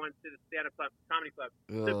and everyone to the stand-up comedy club.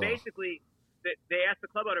 So basically, they asked the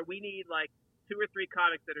club owner, we need like 2 or 3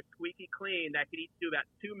 comics that are squeaky clean that could each do about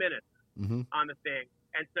 2 minutes on the thing.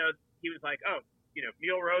 And so he was like, oh,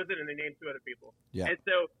 Neal Rosen, and they named 2 other people. Yeah. And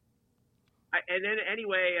so,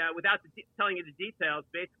 without telling you the details,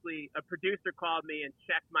 basically a producer called me and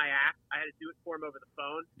checked my act. I had to do it for him over the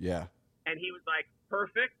phone. Yeah. And he was like,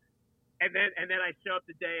 perfect. And then I show up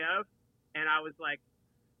the day of, and I was like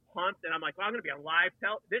pumped, and I'm like, well, I'm going to be on live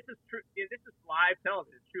This is true. This is live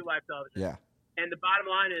television, true live television. Yeah. And the bottom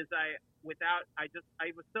line is, I was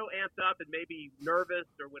so amped up and maybe nervous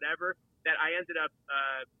or whatever that I ended up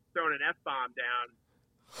throwing an F-bomb down.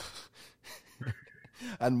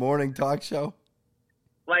 On morning talk show?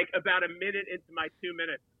 Like about a minute into my 2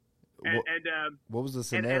 minutes. What was the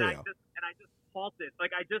scenario? And I just halted.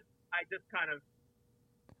 Like I just kind of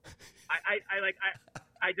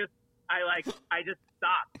I just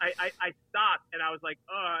stopped. I stopped and I was like,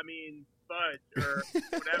 fudge or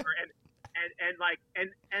whatever.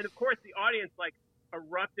 And of course the audience like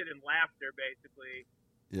erupted in laughter basically.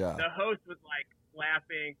 Yeah. The host was like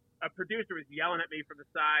laughing. A producer was yelling at me from the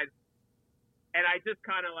side. And I just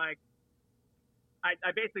kind of like,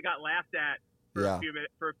 I basically got laughed at for a few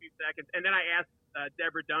seconds. And then I asked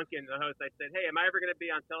Deborah Duncan, the host, I said, hey, am I ever going to be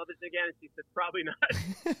on television again? And she said, probably not.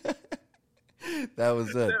 That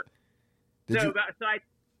was it.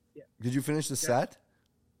 Did you finish the set?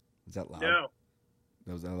 Is that loud? No.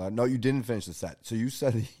 That was that loud? No, you didn't finish the set. So you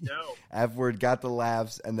said no. Afterward, got the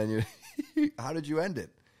laughs, and then how did you end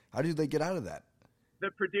it? How did they get out of that? The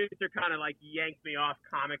producer kind of like yanked me off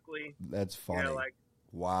comically. That's funny.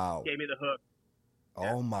 Wow. Gave me the hook.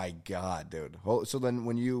 Oh my God, dude. So then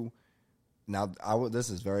when this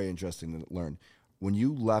is very interesting to learn. When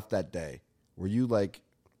you left that day, were you like,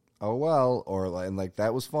 oh well, or like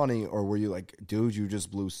that was funny, or were you like, dude, you just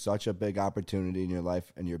blew such a big opportunity in your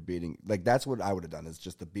life and you're beating, like that's what I would have done, is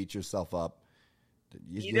just to beat yourself up.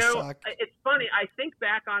 You suck. It's funny. I think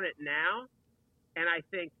back on it now, and I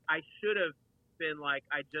think I should have been like,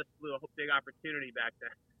 I just blew a big opportunity back then.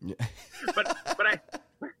 Yeah. but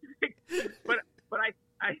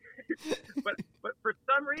for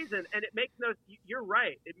some reason, and it makes you're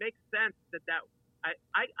right. It makes sense that I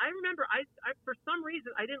remember I for some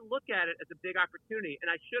reason I didn't look at it as a big opportunity, and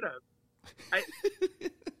I should have.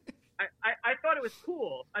 I thought it was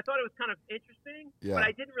cool. I thought it was kind of interesting, but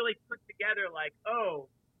I didn't really put together like, oh,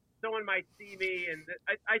 someone might see me, and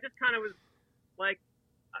I just kind of was like,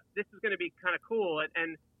 this is going to be kind of cool,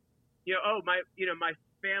 and my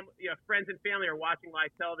family, friends and family are watching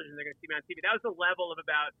live television. They're going to see me on TV. That was the level of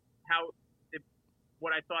about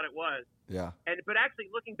what I thought it was. Yeah. But actually,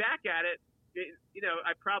 looking back at it,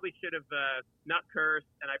 I probably should have not cursed,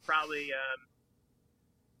 and I probably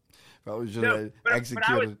should have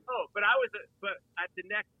executed. But at the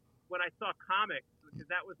next, when I saw comics, because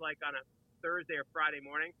that was like on a Thursday or Friday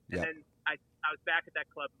morning, and then I was back at that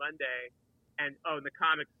club Monday, and the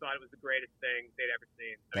comics thought it was the greatest thing they'd ever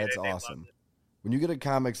seen. That's they awesome. loved it. When you get a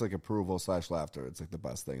comics like approval / laughter, it's like the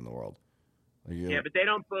best thing in the world. Like yeah, but they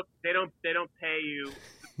don't book. They don't pay you.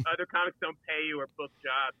 Other comics don't pay you or book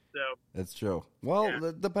jobs. So that's true. Well,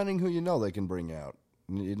 yeah. Depending who you know, they can bring you out.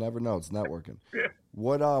 You never know. It's networking. Yeah.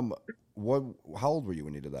 How old were you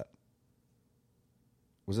when you did that?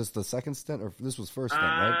 Was this the second stint, or this was first stint,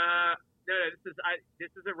 right? No,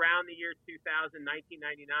 this is around the year 2000,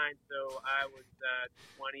 1999. So I was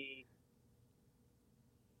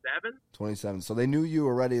 27. 27. So they knew you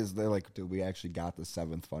already. As they're like, dude, we actually got the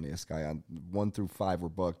 7th funniest guy on. 1 through 5 were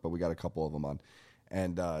booked, but we got a couple of them on.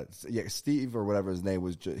 And yeah, Steve or whatever his name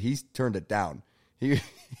was, he turned it down. He was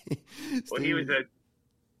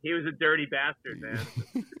a dirty bastard, man.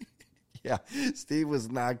 Yeah, Steve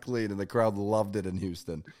was not clean, and the crowd loved it in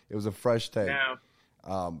Houston. It was a fresh take. No.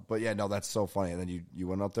 But yeah, no, that's so funny. And then you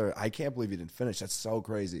went up there. I can't believe you didn't finish. That's so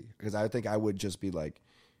crazy, because I think I would just be like,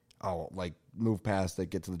 oh, like move past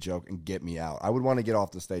it, get to the joke, and get me out. I would want to get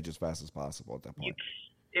off the stage as fast as possible at that point.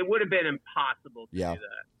 It would have been impossible to do that.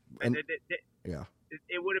 And yeah.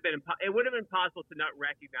 It would have been possible to not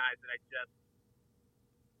recognize that I just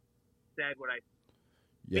said what I.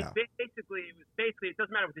 Yeah. Basically, it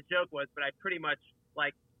doesn't matter what the joke was, but I pretty much,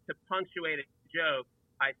 like, to punctuate a joke,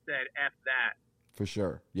 I said F that. For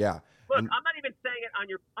sure. Yeah. Look, I'm not even saying it on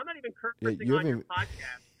your. I'm not even cursing on your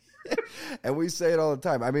podcast. And we say it all the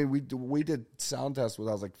time. I mean, we did sound tests with.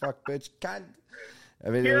 I was like, "Fuck, bitch, God." I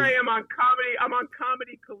mean, here I am on comedy. I'm on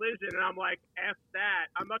Comedy Collision, and I'm like, "F that."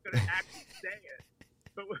 I'm not going to actually say it.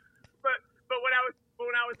 But when I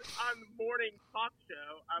was on the morning talk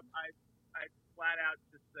show, I flat out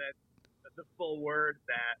just said the full word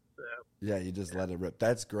that. So. Yeah, you just let it rip.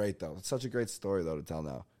 That's great, though. It's such a great story, though, to tell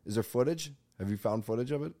now. Is there footage? Have you found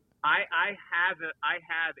footage of it? I have a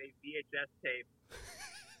VHS tape.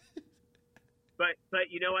 But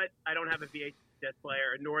you know what? I don't have a VHS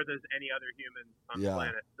player, nor does any other human on the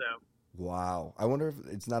planet. So. Wow. I wonder if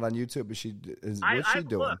it's not on YouTube. What's she doing?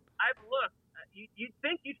 I've looked. You'd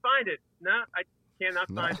think you'd find it. No, I cannot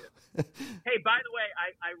find it. Hey, by the way,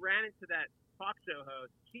 I ran into that talk show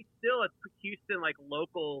host. She's still a Houston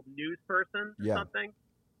local news person or something.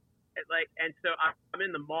 And so I'm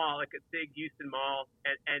in the mall, like a big Houston mall,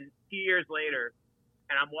 and 2 years later,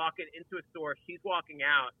 and I'm walking into a store. She's walking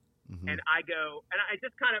out, and I go, and I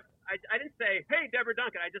just kind of, I didn't say, "Hey, Deborah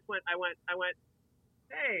Duncan." I went,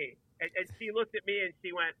 "Hey," and she looked at me and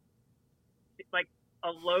she went, like a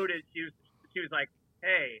loaded. She was like,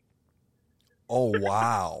 "Hey." Oh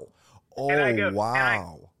wow! Oh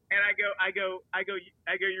wow! And I go.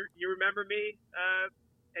 You remember me?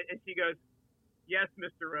 And she goes, "Yes,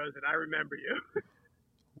 Mr. Rosen, I remember you."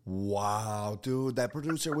 Wow, dude, that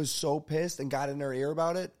producer was so pissed and got in her ear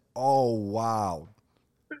about it. Oh wow,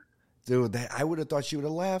 dude, I would have thought she would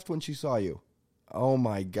have laughed when she saw you. Oh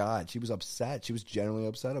my God, she was upset. She was genuinely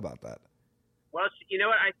upset about that. Well, you know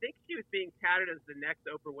what? I think she was being touted as the next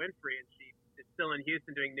Oprah Winfrey, and she is still in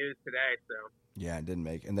Houston doing news today. So yeah, it didn't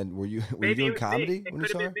make. And then were you doing comedy when you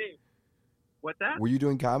saw her? What's that? Were you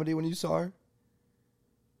doing comedy when you saw her?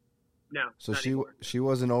 No. So she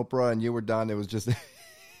wasn't Oprah, and you were done. It was just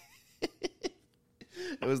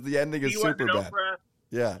it was the ending of Superbad. Oprah.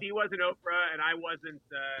 Yeah. She wasn't Oprah, and I wasn't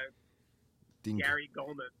Gary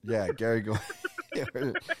Goldman. Yeah, Gary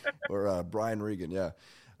Goldman or Brian Regan. Yeah.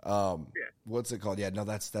 What's it called? Yeah, no,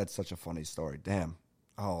 that's such a funny story. Damn.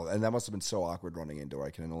 Oh, and that must have been so awkward running into her.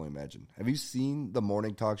 I can only imagine. Have you seen the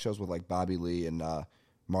morning talk shows with like Bobby Lee and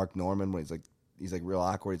Mark Norman when he's like real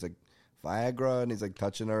awkward? He's like Viagra and he's like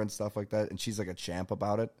touching her and stuff like that, and she's like a champ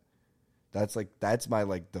about it. That's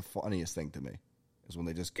my the funniest thing to me is when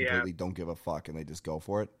they just completely don't give a fuck and they just go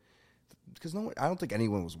for it. Because I don't think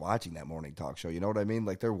anyone was watching that morning talk show. You know what I mean?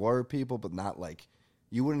 Like there were people, but not like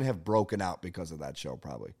you wouldn't have broken out because of that show,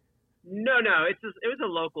 probably. No, it was a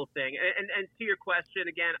local thing. And to your question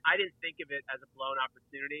again, I didn't think of it as a blown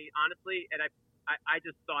opportunity, honestly, and I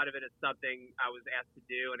just thought of it as something I was asked to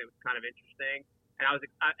do, and it was kind of interesting. And I was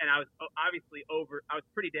obviously I was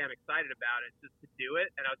pretty damn excited about it just to do it,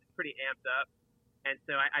 and I was pretty amped up. And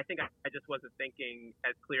so I think I just wasn't thinking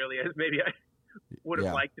as clearly as maybe I would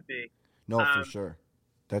have liked to be. No, for sure.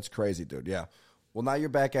 That's crazy, dude. Yeah. Well, now you're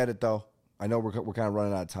back at it, though. I know we're kind of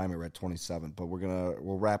running out of time here. We're at 27, but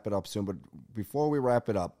we'll wrap it up soon. But before we wrap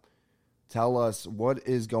it up, tell us what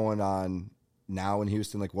is going on now in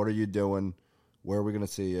Houston. Like, what are you doing? Where are we going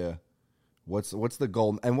to see you? What's the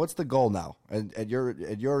goal? And what's the goal now? And at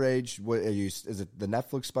your age, what are you? Is it the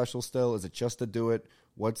Netflix special still? Is it just to do it?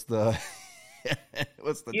 What's the I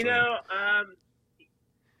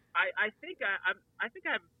think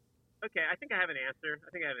Okay, I think I have an answer.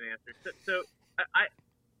 So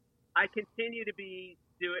I continue to be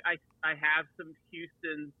doing. I have some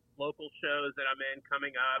Houston local shows that I'm in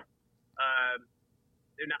coming up.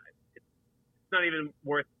 They're not. It's not even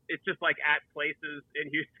worth. It's just like at places in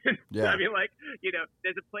Houston. Yeah. I mean, like,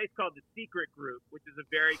 there's a place called the Secret Group, which is a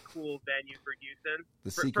very cool venue for Houston.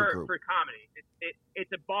 For comedy.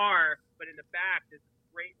 It's a bar, but in the back there's a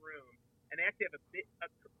great room, and they actually have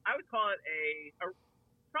I would call it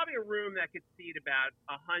probably a room that could seat about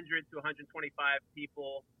 100 to 125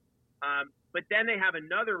 people. But then they have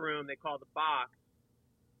another room they call the Box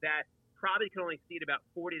that probably can only seat about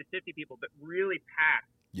 40 to 50 people, but really packed.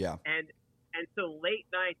 Yeah. And so late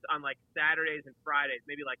nights on like Saturdays and Fridays,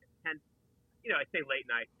 maybe like a 10, I say late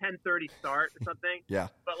night, 10:30 start or something.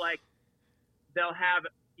 Yeah. But like they'll have,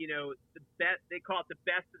 the best, they call it the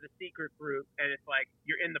best of the Secret Group, and it's like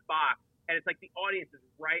you're in the box, and it's like the audience is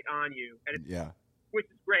right on you, and it's,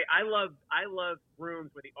 which is great. I love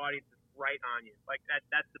rooms where the audience is right on you. Like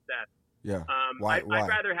that's the best. Yeah. Why? I'd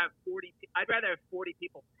rather have 40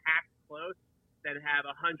 people packed close than have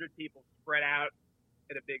 100 people spread out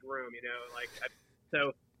in a big room.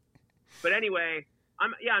 But anyway,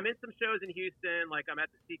 I'm in some shows in Houston. Like I'm at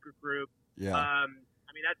the Secret Group. Yeah. I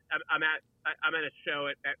mean, I'm at a show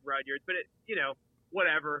at Rudyard's, but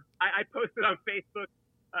whatever. I posted on Facebook,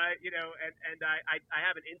 and I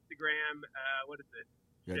have an Instagram. What is it?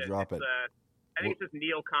 Yeah, drop it. I think it's just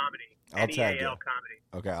Neal Comedy. I'll tag you. Neal Comedy.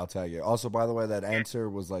 Okay, I'll tag you. Also, by the way, that answer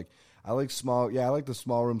was like, I like small. Yeah, I like the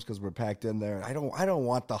small rooms because we're packed in there. I don't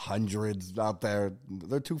want the hundreds out there.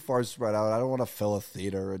 They're too far spread out. I don't want to fill a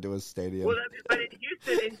theater or do a stadium. Well, but in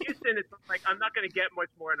Houston, it's like I'm not going to get much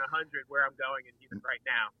more than 100 where I'm going in Houston right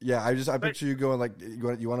now. Yeah, I picture you going like,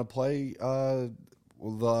 you want to play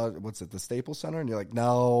what's it, the Staples Center, and you're like,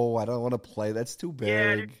 no, I don't want to play. That's too big.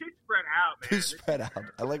 Yeah, it's too spread out, man. Too spread out.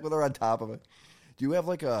 I like when they're on top of it. Do you have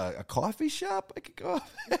like a coffee shop I could go up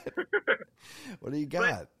at? What do you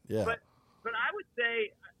got? But I would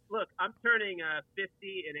say, look, I'm turning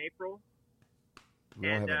 50 in April. We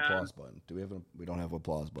don't have an applause button. Do we have we don't have an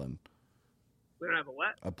applause button. We don't have a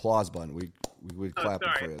what? Applause button. We clap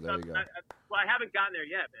it for you. There you go. I haven't gotten there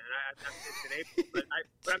yet, man. I'm in April,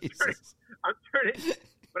 I'm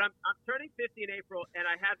turning 50 in April, and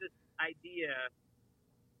I have this idea,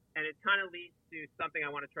 and it kind of leads to something I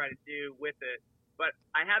want to try to do with it. But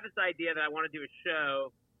I have this idea that I want to do a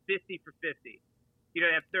show 50 for 50.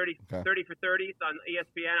 They have 30 for 30s on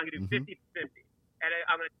ESPN. I'm going to do 50 for 50. And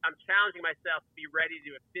I'm challenging myself to be ready to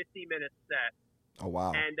do a 50-minute set. Oh,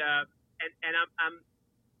 wow. And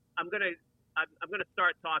I'm going to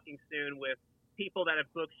start talking soon with people that have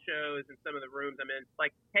booked shows in some of the rooms I'm in.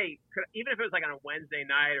 Like, hey, even if it was like on a Wednesday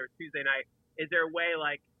night or Tuesday night, is there a way,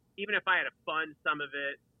 like, even if I had to fund some of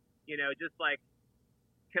it, just like,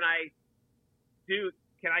 can I do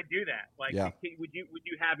that? Like, would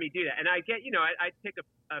you have me do that? And I get, I'd pick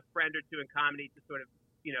a friend or two in comedy to sort of,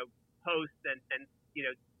 host and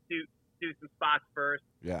do some spots first.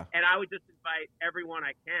 Yeah. And I would just invite everyone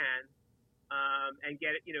I can, and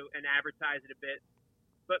get it, and advertise it a bit.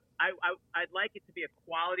 But I'd like it to be a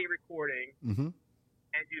quality recording, and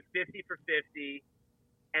do 50 for 50,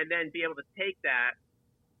 and then be able to take that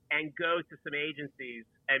and go to some agencies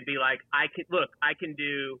and be like, I can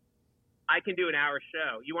do an hour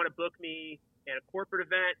show. You want to book me at a corporate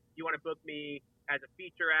event? You want to book me as a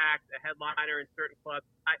feature act, a headliner in certain clubs?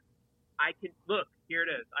 I can look. Here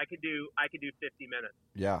it is. I could do 50 minutes.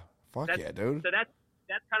 Yeah. Yeah, dude. So that's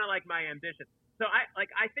kind of like my ambition. So I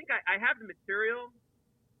think I have the material.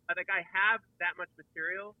 I think I have that much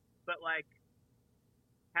material, but like,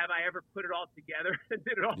 have I ever put it all together and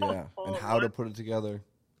did it all? Yeah. And how to put it together.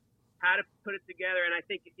 How to put it together, and I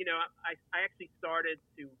think I actually started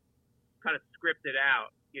to kind of script it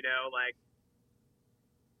out, like.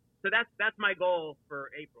 So that's my goal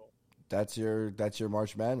for April. That's your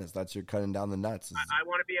March Madness. That's your cutting down the nuts. I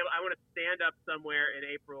want to be able. I want to stand up somewhere in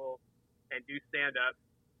April and do stand up.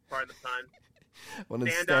 Pardon the pun. Want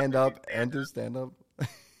to stand up and do stand up?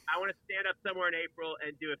 I want to stand up somewhere in April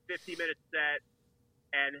and do a 50-minute set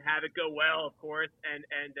and have it go well, of course, and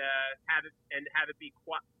have it be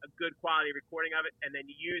a good quality recording of it, and then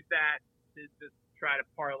use that to just try to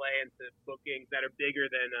parlay into bookings that are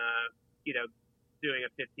bigger than doing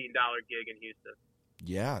a $15 gig in Houston.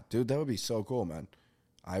 Yeah, dude, that would be so cool, man.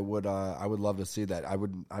 I would love to see that. I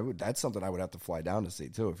would. That's something I would have to fly down to see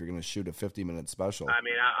too. If you're going to shoot a 50-minute special. I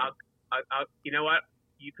mean, I'll you know what?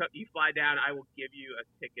 You fly down, I will give you a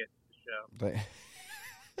ticket to the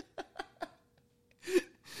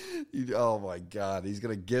show. Oh my God, he's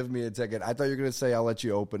going to give me a ticket. I thought you were going to say I'll let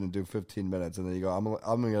you open and do 15 minutes, and then you go, I'm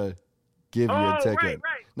going to give you a ticket.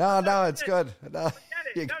 Right. No, it's good. No,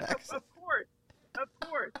 Get it. No, of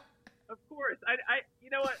course. You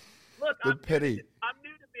know what? Look, the pity. I'm new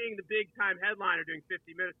to being the big time headliner doing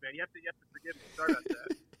 50 minutes, man. You have to forgive me. Sorry about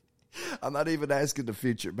that. I'm not even asking to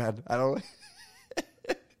feature, man. I don't.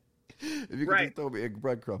 If you could just throw me a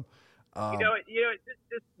breadcrumb. You know,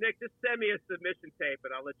 just Nick, just send me a submission tape,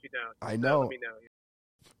 and I'll let you know. I know. Let me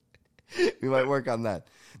know. We might work on that.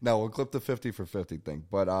 No, we'll clip the 50 for 50 thing.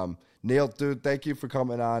 But Neal, dude, thank you for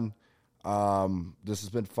coming on. This has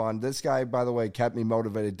been fun. This guy, by the way, kept me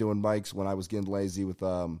motivated doing mics when I was getting lazy with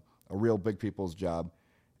a real big people's job.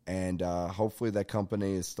 And hopefully that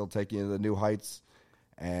company is still taking you to the new heights.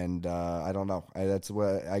 And I don't know. That's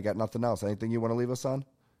what I got. Nothing else. Anything you want to leave us on?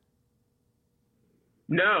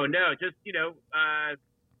 No. Just the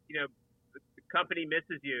company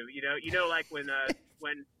misses you. You know, like when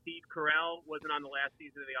Steve Carell wasn't on the last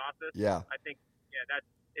season of The Office. Yeah. I think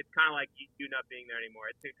it's kind of like you not being there anymore.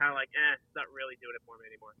 It's kind of like it's not really doing it for me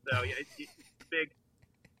anymore. So yeah, it's big.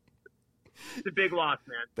 It's a big loss,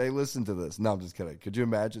 man. They listen to this. No, I'm just kidding. Could you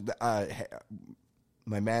imagine?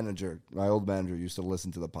 My old manager used to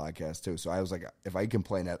listen to the podcast too. So I was like, if I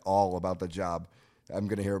complain at all about the job, I'm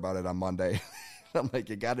going to hear about it on Monday. I'm like,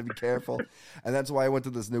 you got to be careful. And that's why I went to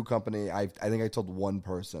this new company. I think I told one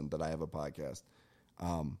person that I have a podcast.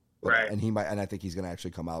 Right. And I think he's going to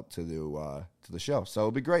actually come out to the show. So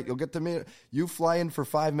it'll be great. You'll get to meet. You fly in for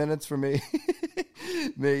 5 minutes for me.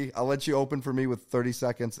 I'll let you open for me with 30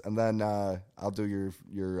 seconds, and then I'll do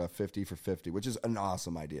your 50 for 50, which is an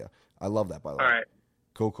awesome idea. I love that, by the way. All right.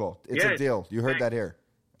 Cool. It's a deal. You heard that here.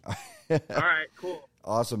 All right, cool.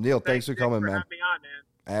 Awesome. Neal, thanks for coming, man. Having me on,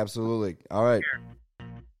 man. Absolutely. All right.